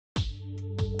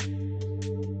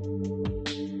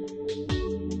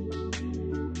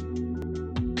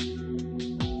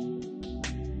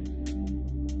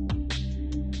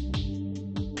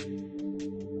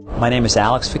My name is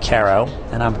Vaccaro,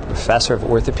 and I'm a professor of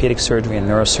orthopedic surgery and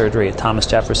neurosurgery at Thomas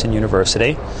Jefferson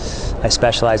University. I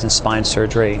specialize in spine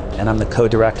surgery, and I'm the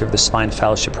co-director of the Spine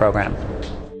Fellowship Program.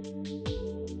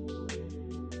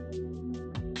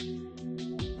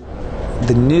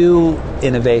 The new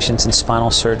innovations in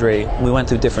spinal surgery, we went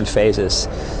through different phases.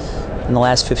 In the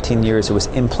last 15 years, it was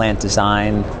implant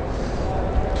design,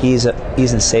 ease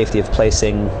and safety of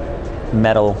placing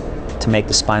metal to make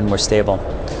the spine more stable.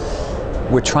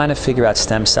 We're trying to figure out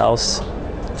stem cells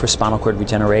for spinal cord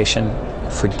regeneration,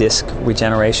 for disc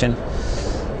regeneration.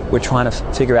 We're trying to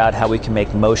figure out how we can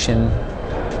make motion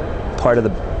part of the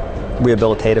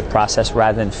rehabilitative process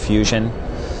rather than fusion.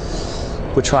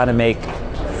 We're trying to make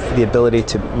the ability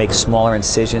to make smaller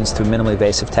incisions through minimally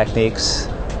invasive techniques,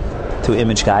 through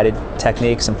image-guided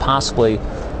techniques, and possibly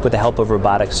with the help of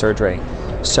robotic surgery.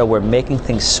 So we're making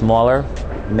things smaller,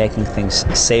 making things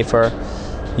safer,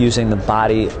 using the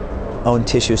body's own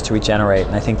tissues to regenerate.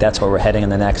 And I think that's where we're heading in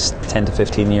the next 10 to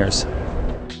 15 years.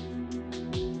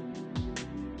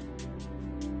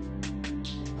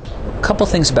 A couple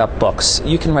things about books.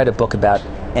 You can write a book about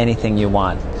anything you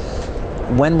want.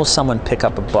 When will someone pick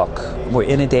up a book? We're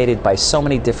inundated by so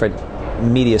many different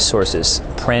media sources,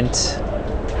 print,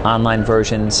 online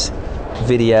versions,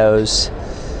 videos.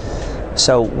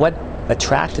 So what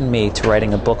attracted me to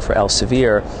writing a book for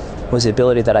Elsevier was the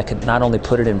ability that I could not only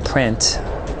put it in print,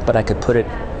 but I could put it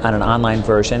on an online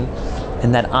version,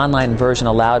 and that online version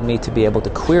allowed me to be able to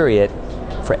query it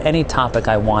for any topic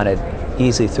I wanted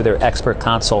easily through their expert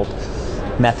consult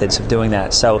methods of doing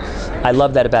that. So I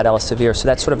love that about Elsevier, so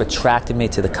that sort of attracted me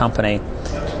to the company.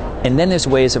 And then there's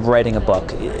ways of writing a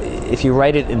book. If you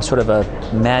write it in sort of a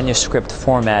manuscript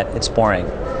format, it's boring.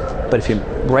 But if you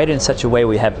write it in such a way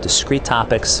where you have discrete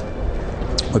topics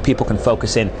where people can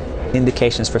focus in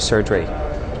indications for surgery,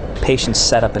 patients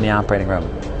set up in the operating room,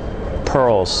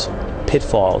 pearls,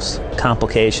 pitfalls,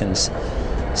 complications,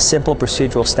 simple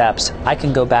procedural steps, I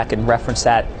can go back and reference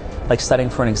that like studying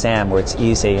for an exam where it's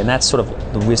easy. And that's sort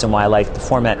of the reason why I like the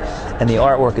format. And the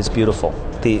artwork is beautiful.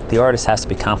 The artist has to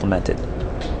be complimented.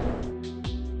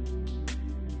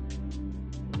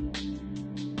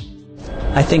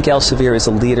 I think Elsevier is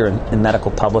a leader in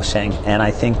medical publishing, and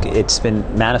I think it's been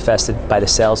manifested by the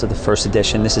sales of the first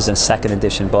edition. This is a second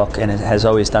edition book, and it has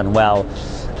always done well.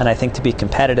 And I think to be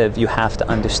competitive, you have to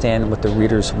understand what the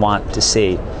readers want to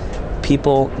see.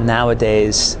 People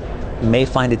nowadays may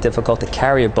find it difficult to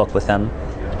carry a book with them.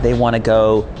 They want to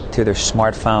go to their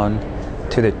smartphone,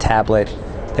 to their tablet.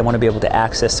 They want to be able to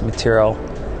access the material,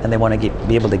 and they want to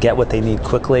be able to get what they need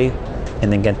quickly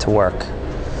and then get to work.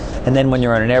 And then when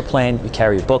you're on an airplane, you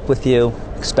carry your book with you,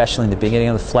 especially in the beginning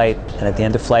of the flight and at the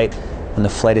end of the flight, when the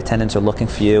flight attendants are looking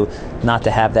for you, not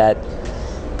to have that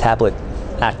tablet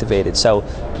activated. So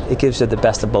it gives you the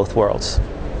best of both worlds.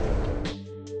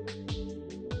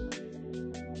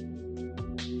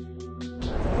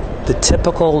 The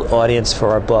typical audience for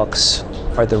our books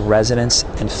are the residents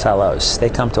and fellows. They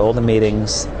come to all the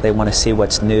meetings, they want to see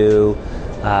what's new.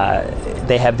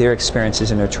 They have their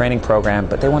experiences in their training program,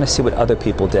 but they want to see what other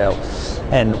people do.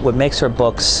 And what makes our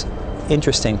books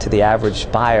interesting to the average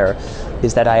buyer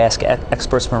is that I ask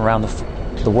experts from around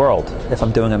the world. If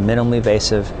I'm doing a minimally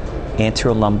invasive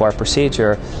anterior lumbar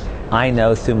procedure, I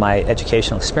know through my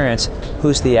educational experience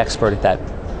who's the expert at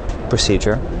that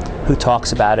procedure, who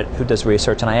talks about it, who does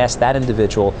research, and I ask that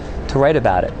individual to write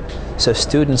about it. So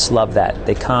students love that.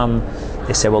 They come,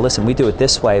 they say, well, listen, we do it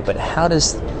this way, but how do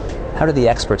the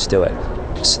experts do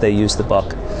it? So they use the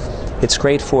book. It's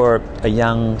great for a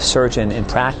young surgeon in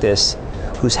practice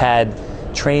who's had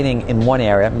training in one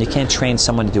area, and you can't train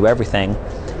someone to do everything.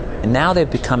 And now they've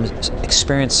become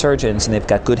experienced surgeons, and they've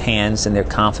got good hands, and they're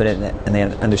confident, and they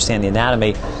understand the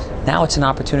anatomy. Now it's an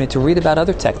opportunity to read about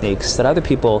other techniques that other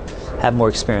people have more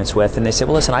experience with, and they say,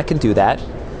 well, listen, I can do that.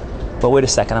 But wait a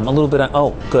second, I'm a little bit,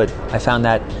 oh, good, I found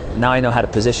that. Now I know how to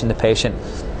position the patient.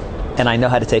 And I know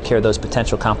how to take care of those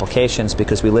potential complications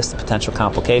because we list the potential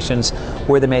complications,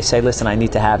 where they may say, listen, I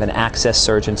need to have an access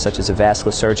surgeon such as a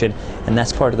vascular surgeon, and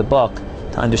that's part of the book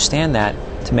to understand that,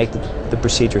 to make the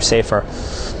procedure safer.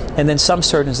 And then some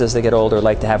surgeons as they get older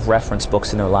like to have reference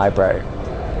books in their library,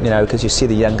 you know, because you see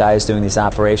the young guys doing these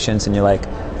operations and you're like,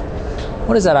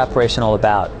 what is that operation all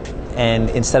about? And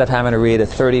instead of having to read a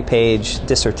 30-page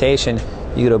dissertation,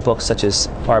 you go to a book such as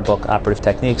our book, Operative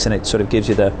Techniques, and it sort of gives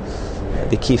you the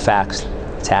key facts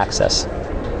to access.